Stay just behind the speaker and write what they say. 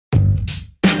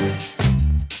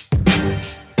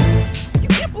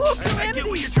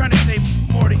what you're trying to say,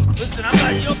 Morty. Listen, I'm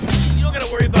not. You don't gotta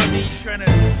worry about me trying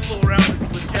to fool around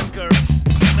with Jessica or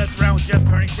mess around with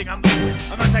Jessica or anything. I'm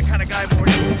not that kind of guy,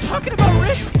 Morty. What are you talking about,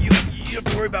 Rick? You don't have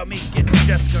to worry about me getting with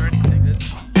Jessica or anything.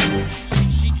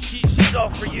 She's all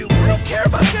for you. I don't care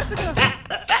about Jessica.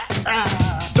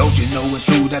 Don't you know it's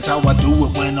true, that's how I do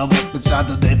it when I'm up inside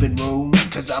the living room.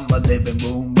 Cause I'm a living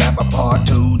room rapper part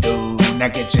 2, dude. Now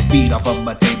get your feet off of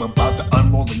my table, about to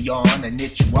unroll the yarn and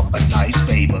knit you up a nice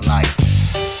fable like.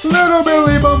 Little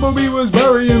Billy Bumblebee was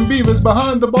burying beavers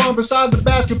behind the barn beside the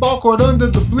basketball court under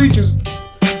the bleachers.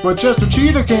 But Chester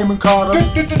Cheetah came and caught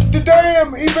him.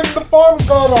 Damn, even the farm's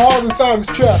got a heart inside his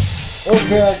chest.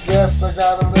 Okay, I guess I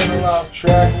got a little off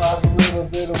track, lost a little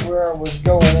bit of where I was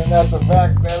going, and that's a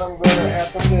fact that I'm gonna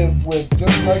have to live with.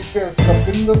 Just like this, up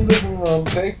in the living room,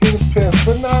 taking a piss,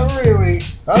 but not really.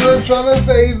 I'm just trying to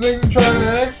say things and trying to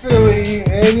act silly,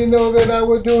 and you know that I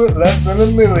would do it less than a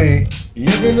milli.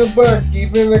 Even a buck,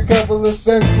 even a couple of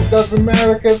cents, it doesn't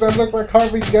matter cause I look like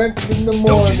Harvey Dent in the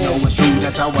morning. Don't you know it's true,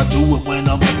 that's how I do it when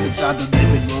I'm up inside the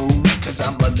living room. Cause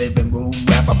I'm a living room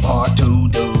rapper part 2,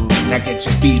 dude. Now get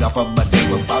your feet off of my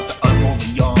table, about to unroll the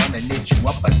yarn and knit you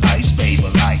up a nice fable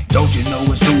like. Don't you know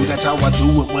it's true, that's how I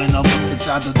do it when I'm up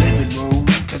inside the living room.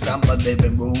 Cause I'm a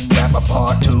living room rapper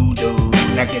part 2, dude.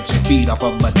 Now get your feet off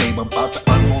of my table, about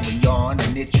to unroll the yarn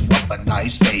and knit you up a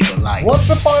nice fable like. Once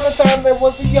upon a time there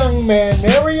was a young man,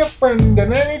 nary a friend,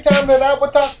 and any time that I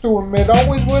would talk to him, it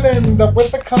always would end up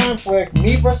with a conflict,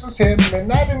 me versus him,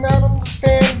 and I did not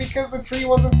understand because the tree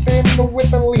wasn't thin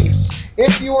with the leaves.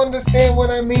 If you understand what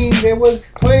I mean, there was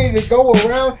plenty to go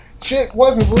around. Shit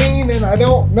wasn't lean, and I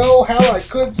don't know how I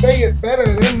could say it better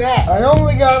than that. I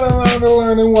only got around to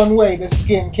learning one way to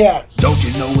skin cats. Don't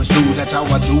you know it's true, that's how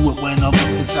I do it when I'm up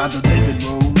inside the living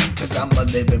room. Cause I'm a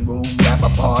living room rapper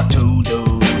part 2,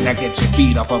 dude. Now get your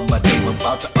feet off of my table,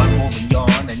 about to unroll the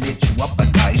yarn and knit you up a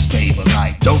nice fable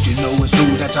like. Don't you know it's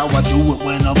true, that's how I do it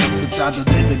when I'm up inside the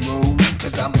living room.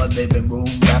 Cause I'm a living room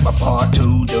rapper part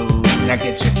 2, dude. Now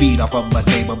get your feet off of my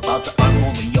table, about to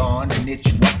unroll the yarn and knit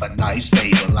you up a nice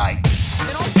fable like.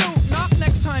 And also, knock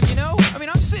next time, you know? I mean,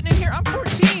 I'm sitting in here, I'm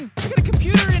 14. I got a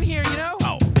computer in here, you know?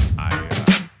 Oh, I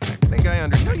think I You know,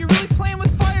 understand. you're really playing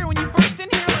with fire when you burst in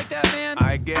here like that, man.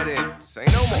 I get it. Say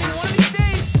no I mean, more. one of these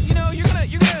days, you know, you're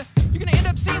gonna end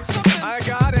up seeing something. I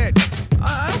got it.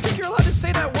 I don't think you're allowed to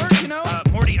say that word, you know?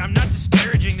 Morty, I'm not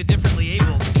disparaging the differently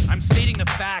abled. I'm stating the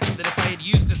fact that if I had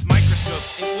used this microscope,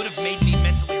 it would have made me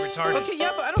mentally retarded. Okay,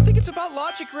 yeah, but I don't think it's about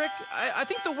logic, Rick. I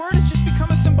think the word has just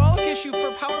become a symbolic issue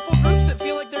for powerful groups that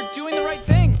feel like they're doing the right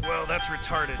thing. Well, that's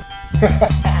retarded.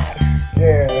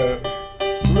 Yeah,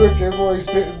 Rick and boy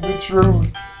spitting the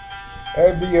truth.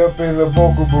 I'd be up in the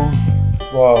vocal booth.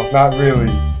 Well, not really.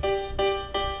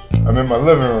 I'm in my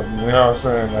living room, you know what I'm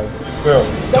saying? Like, still.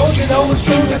 Don't you know it's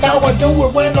true, that's how I do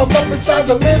it when I'm up inside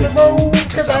the living room.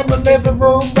 Cause I'm a living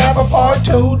room rapper part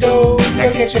 2, dude.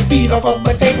 Now get your feet off of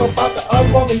my table, about to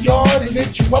unroll the yarn and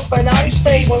knit you up a nice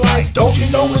fable like. Don't you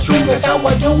know it's true, that's how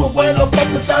I do it when I'm up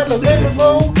inside the living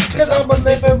room. Cause I'm a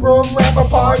living room rapper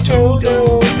part 2,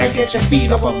 dude. Now get your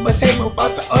feet off of my table,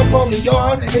 about to unroll the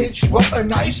yarn and knit you up a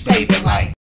nice fable like.